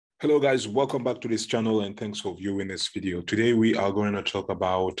Hello guys, welcome back to this channel and thanks for viewing this video. Today we are going to talk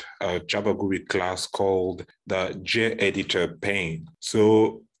about a Java GUI class called the JEditorPane.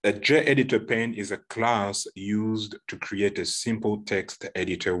 So a JEditorPane is a class used to create a simple text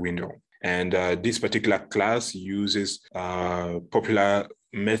editor window. And this particular class uses popular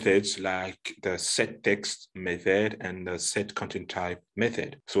methods like the setText method and the setContentType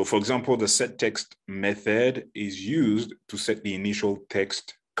method. So for example, the setText method is used to set the initial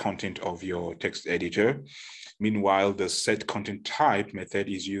text content of your text editor. Meanwhile, the setContentType method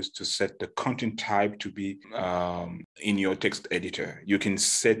is used to set the content type to be in your text editor. You can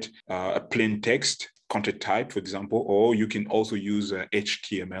set a plain text content type, for example, or you can also use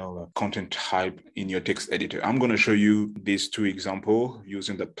HTML content type in your text editor. I'm going to show you these two examples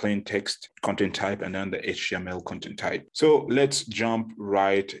using the plain text content type and then the HTML content type. So let's jump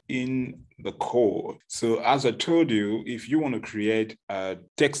right in the code. So as I told you, if you want to create a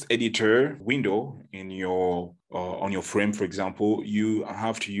text editor window in your on your frame, for example, you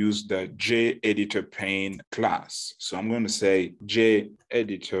have to use the JEditorPane class. So I'm going to say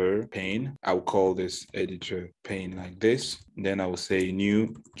JEditorPane. I'll call this EditorPane like this. Then I will say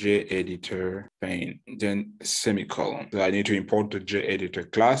new JEditorPane, then semicolon. So I need to import the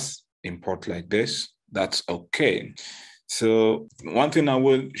JEditor class, import like this. That's okay. So one thing I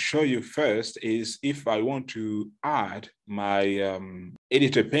will show you first is if I want to add my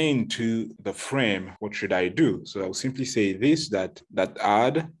editor pane to the frame, what should I do? So I'll simply say this, that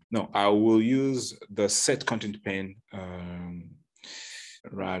add. No, I will use the setContentPane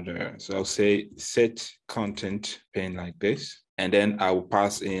rather. So I'll say setContentPane like this, and then I will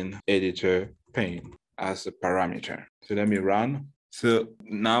pass in editor pane as a parameter. So let me run. So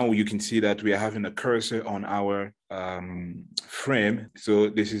now you can see that we are having a cursor on our frame. So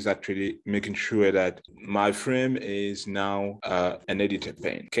this is actually making sure that my frame is now an editor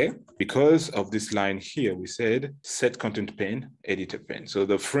pane, okay? Because of this line here, we said set content pane, editor pane. So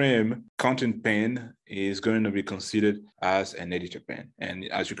the frame content pane is going to be considered as an editor pane. And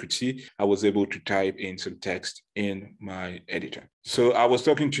as you could see, I was able to type in some text in my editor. So I was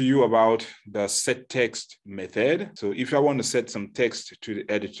talking to you about the setText method. So if I want to set some text to the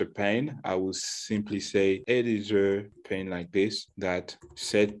editor pane, I will simply say editor pane like this, that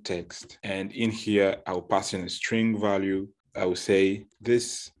set text. And in here, I'll pass in a string value. I will say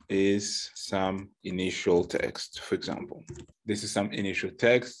this is some initial text, for example. This is some initial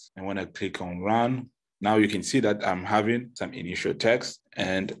text. And when I click on run, now you can see that I'm having some initial text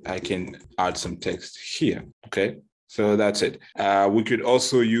and I can add some text here, okay? So that's it. We could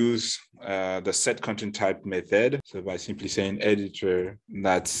also use the setContentType method. So by simply saying editor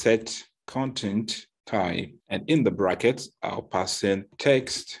that set content type, and in the brackets, I'll pass in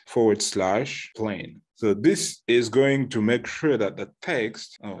text / plain. So this is going to make sure that the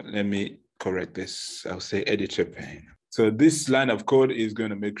text, let me correct this. I'll say editor pane. So this line of code is going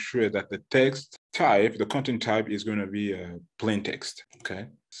to make sure that the text type, the content type is going to be a plain text, okay?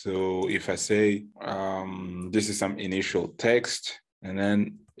 So if I say, this is some initial text and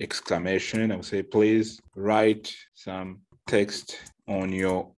then exclamation, I'll say, please write some text on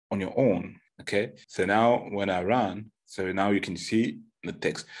your own, okay? So now when I run, so now you can see the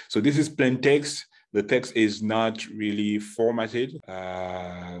text. So this is plain text. The text is not really formatted.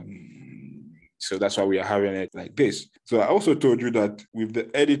 So that's why we are having it like this. So I also told you that with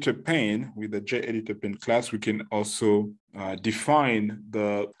the editor pane, with the JEditorPane class, we can also define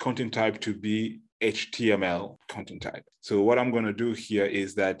the content type to be HTML content type. So what I'm going to do here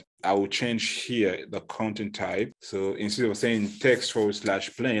is that I will change here the content type. So instead of saying text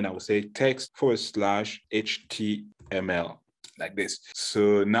 / plain, I will say text / HTML. Like this.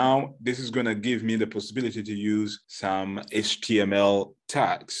 So now this is going to give me the possibility to use some HTML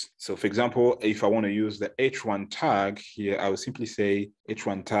tags. So for example, if I want to use the H1 tag here, I will simply say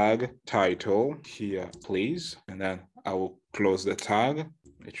H1 tag title here, please. And then I will close the tag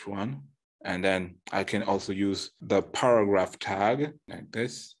H1. And then I can also use the paragraph tag like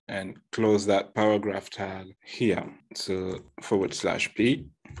this and close that paragraph tag here. So /P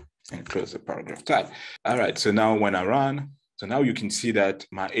and close the paragraph tag. All right. So now when I run, so now you can see that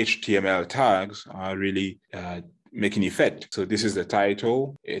my HTML tags are really making effect. So this is the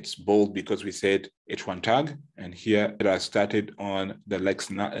title. It's bold because we said H1 tag. And here it has started on the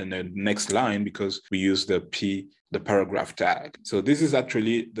next line because we use the paragraph tag. So this is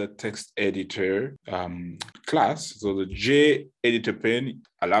actually the text editor class. So the JEditorPane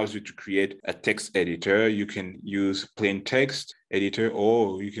allows you to create a text editor. You can use plain text editor,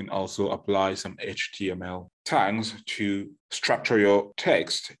 or you can also apply some HTML tags to structure your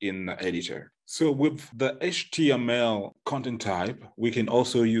text in the editor. So with the HTML content type, we can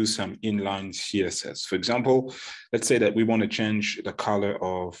also use some inline CSS. For example, let's say that we want to change the color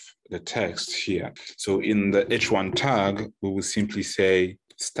of the text here. So in the H1 tag, we will simply say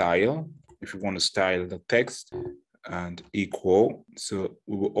style, if we want to style the text, and equal. So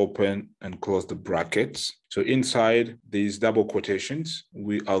we will open and close the brackets. So inside these double quotations,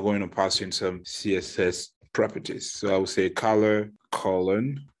 we are going to pass in some CSS properties. So I will say color,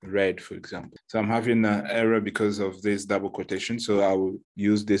 red, for example. So I'm having an error because of this double quotation. So I will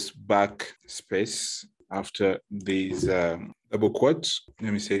use this backspace after these double quotes.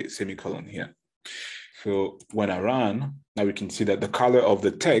 Let me say semicolon here. So when I run, now we can see that the color of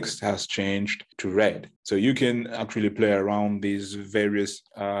the text has changed to red. So you can actually play around these various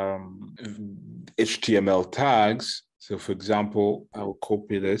HTML tags. So for example, I will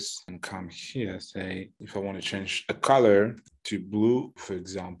copy this and come here, say, if I want to change the color to blue, for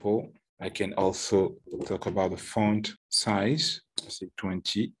example, I can also talk about the font size, say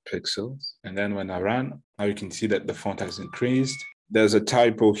 20 pixels. And then when I run, now you can see that the font has increased. There's a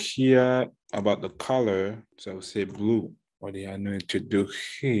typo here about the color. So I'll say blue. What do I need to do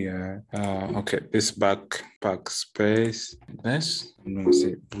here? Okay, this backspace, this. I'm going to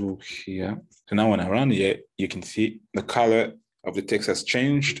say blue here. So now when I run here, you can see the color of the text has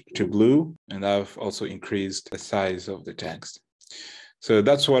changed to blue, and I've also increased the size of the text. So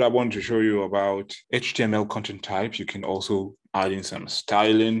that's what I wanted to show you about HTML content types. You can also add in some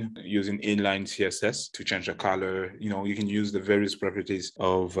styling using inline CSS to change the color. You know, you can use the various properties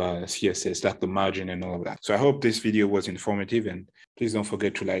of CSS, like the margin and all of that. So I hope this video was informative, and please don't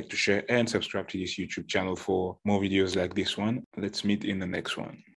forget to like, to share, and subscribe to this YouTube channel for more videos like this one. Let's meet in the next one.